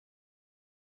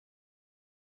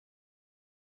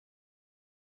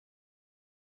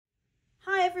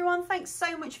Hi everyone, thanks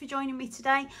so much for joining me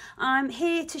today. I'm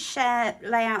here to share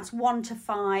layouts 1 to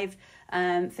 5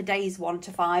 for days 1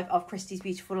 to 5 of Christy's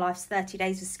Beautiful Life's 30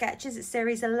 Days of Sketches. It's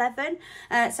series 11.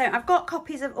 So I've got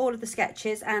copies of all of the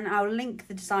sketches and I'll link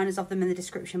the designers of them in the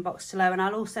description box below, and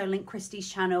I'll also link Christy's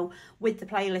channel with the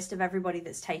playlist of everybody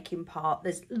that's taking part.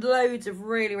 There's loads of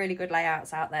really good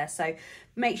layouts out there, so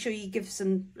make sure you give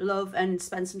some love and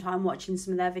spend some time watching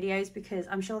some of their videos because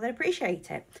I'm sure they'd appreciate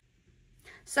it.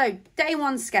 So day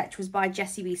 1 sketch was by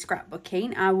Jessie B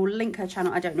Scrapbooking. I will link her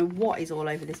channel. I don't know what is all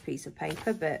over this piece of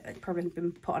paper, but it's probably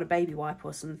been put on a baby wipe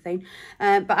or something.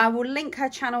 But I will link her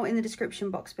channel in the description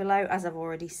box below, as I've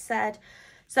already said.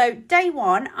 So day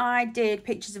 1, I did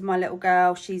pictures of my little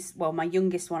girl. She's, well, my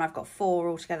youngest one. I've got 4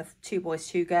 altogether, 2 boys,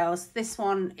 2 girls. This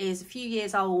one is a few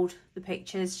years old, the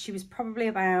pictures. She was probably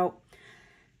about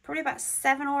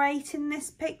 7 or 8 in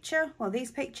this picture. Well,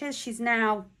 these pictures. She's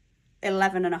now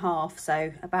 11 and a half,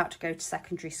 so about to go to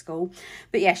secondary school.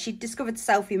 But yeah, she discovered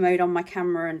selfie mode on my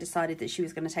camera and decided that she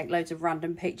was going to take loads of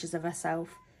random pictures of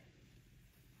herself.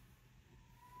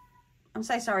 I'm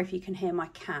so sorry if you can hear my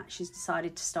cat. She's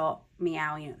decided to start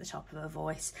meowing at the top of her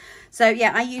voice. So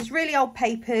yeah, I used really old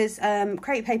papers,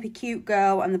 crepe paper Cute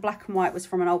Girl, and the black and white was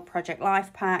from an old Project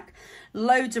Life pack.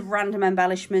 Loads of random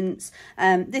embellishments.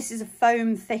 This is a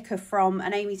foam thicker from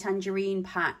an Amy Tangerine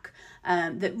pack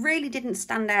that really didn't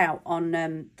stand out on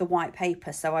the white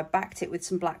paper, so I backed it with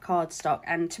some black cardstock.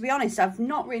 And to be honest, I've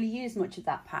not really used much of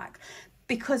that pack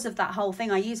because of that whole thing.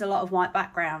 I use a lot of white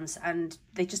backgrounds and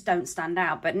they just don't stand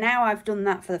out. But now I've done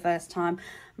that for the first time,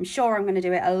 I'm sure I'm going to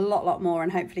do it a lot more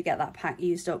and hopefully get that pack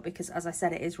used up because, as I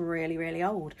said, it is really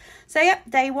old. So yep,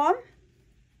 day 1.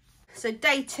 So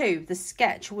day 2, the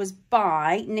sketch was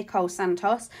by Nicole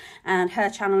Santos, and her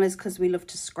channel is Because We Love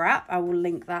to Scrap. I will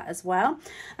link that as well.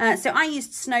 So I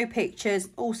used snow pictures,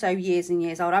 also years and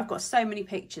years old. I've got so many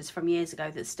pictures from years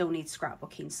ago that still need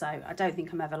scrapbooking, so I don't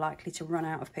think I'm ever likely to run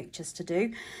out of pictures to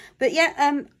do. But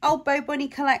yeah, old Bo Bunny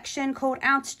collection called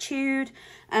Altitude.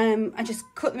 I just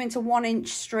cut them into 1-inch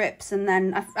strips, and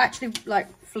then I've actually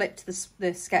flipped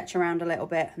the sketch around a little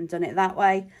bit and done it that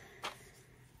way.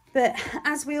 But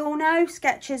as we all know,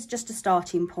 sketch is just a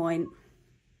starting point.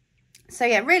 So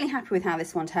yeah, really happy with how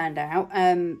this one turned out.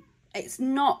 It's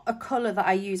not a colour that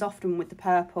I use often with the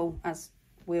purple. As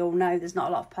we all know, there's not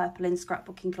a lot of purple in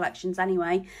scrapbooking collections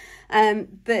anyway.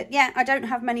 But yeah, I don't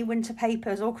have many winter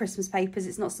papers or Christmas papers.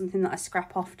 It's not something that I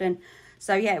scrap often.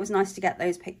 So yeah, it was nice to get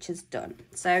those pictures done.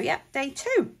 So yeah, day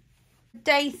 2.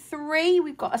 Day 3,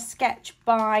 we've got a sketch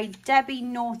by Debbie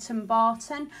Norton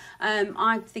Barton.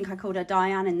 I think I called her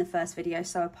Diane in the first video,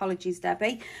 so apologies,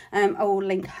 Debbie. I will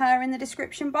link her in the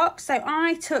description box. So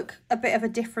I took a bit of a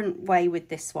different way with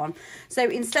this one. So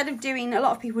instead of doing, a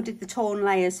lot of people did the torn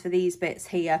layers for these bits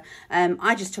here.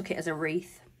 I just took it as a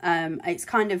wreath. It's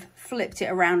kind of flipped it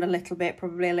around a little bit,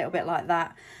 probably a little bit like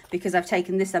that, because I've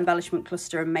taken this embellishment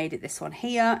cluster and made it this one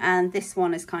here, and this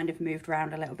one is kind of moved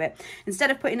around a little bit. Instead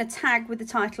of putting a tag with the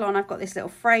title on, I've got this little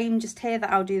frame just here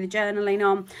that I'll do the journaling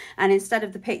on, and instead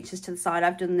of the pictures to the side,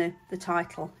 I've done the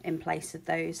title in place of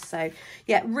those. So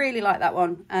yeah, really like that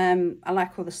one. I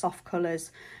like all the soft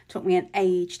colours. Took me an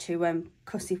age to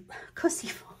cussy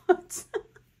foot.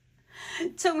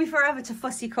 It took me forever to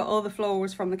fussy cut all the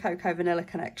florals from the Cocoa Vanilla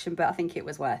collection, but I think it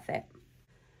was worth it.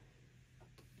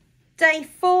 Day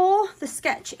 4, the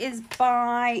sketch is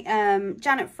by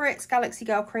Janet Fritz, Galaxy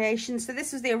Girl Creations. So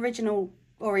this was the original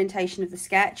orientation of the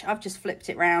sketch. I've just flipped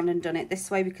it round and done it this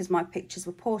way because my pictures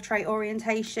were portrait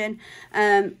orientation.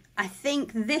 I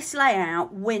think this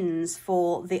layout wins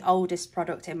for the oldest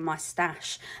product in my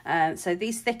stash. So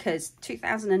these thickers,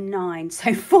 2009,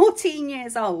 so 14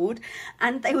 years old,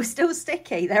 and they were still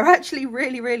sticky. They're actually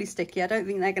really sticky. I don't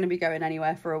think they're going to be going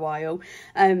anywhere for a while.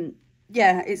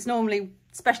 Yeah, it's normally,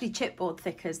 especially chipboard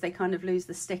thickers, they kind of lose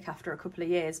the stick after a couple of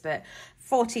years, but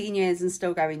 14 years and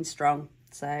still going strong.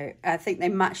 So I think they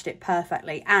matched it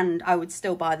perfectly, and I would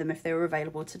still buy them if they were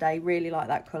available today. Really like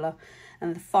that colour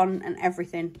and the font and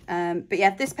everything. But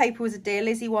yeah, this paper was a Dear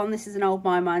Lizzie one. This is an old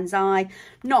My Mind's Eye.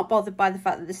 Not bothered by the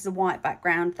fact that this is a white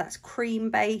background. That's cream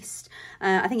based.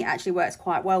 I think it actually works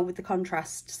quite well with the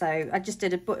contrast. So I just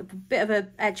did a bit of a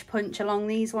edge punch along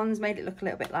these ones, made it look a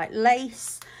little bit like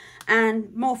lace.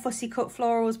 And more fussy cut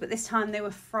florals, but this time they were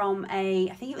from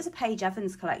I think it was a Paige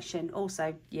Evans collection,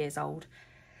 also years old.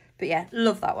 But yeah,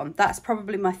 love that one. That's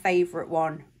probably my favourite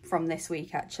one from this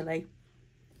week, actually.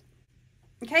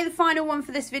 Okay, the final one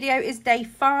for this video is day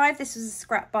 5. This was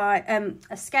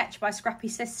a sketch by Scrappy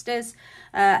Sisters.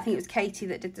 I think it was Katie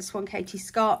that did this one, Katie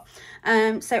Scott.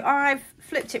 So I've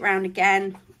flipped it round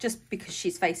again just because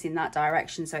she's facing that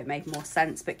direction, so it made more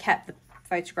sense, but kept the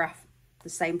photograph the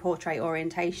same portrait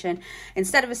orientation.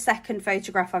 Instead of a second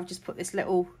photograph, I've just put this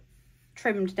little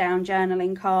trimmed down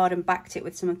journaling card and backed it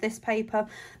with some of this paper.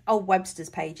 Old Webster's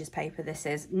Pages paper this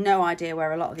is. No idea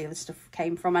where a lot of the other stuff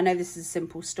came from. I know this is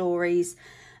Simple Stories.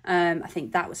 I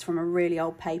think that was from a really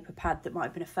old paper pad that might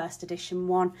have been a first edition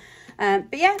one.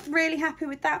 But yeah, really happy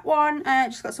with that one.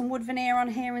 Just got some wood veneer on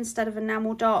here instead of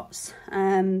enamel dots.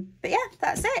 But yeah,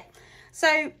 that's it.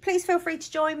 So please feel free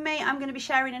to join me. I'm going to be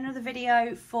sharing another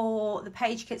video for the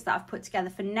page kits that I've put together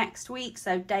for next week.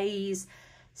 So days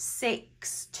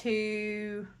 6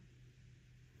 to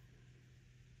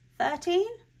 13?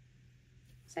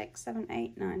 6, 7,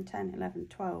 8, 9, 10, 11,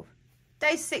 12.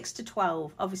 Days 6 to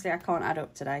 12. Obviously, I can't add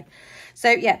up today.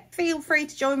 So, yeah, feel free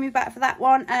to join me back for that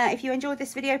one. If you enjoyed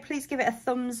this video, please give it a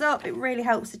thumbs up. It really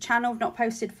helps the channel. I've not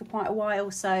posted for quite a while,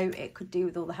 so it could do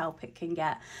with all the help it can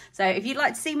get. So, if you'd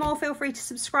like to see more, feel free to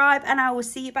subscribe, and I will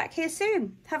see you back here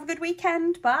soon. Have a good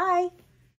weekend. Bye.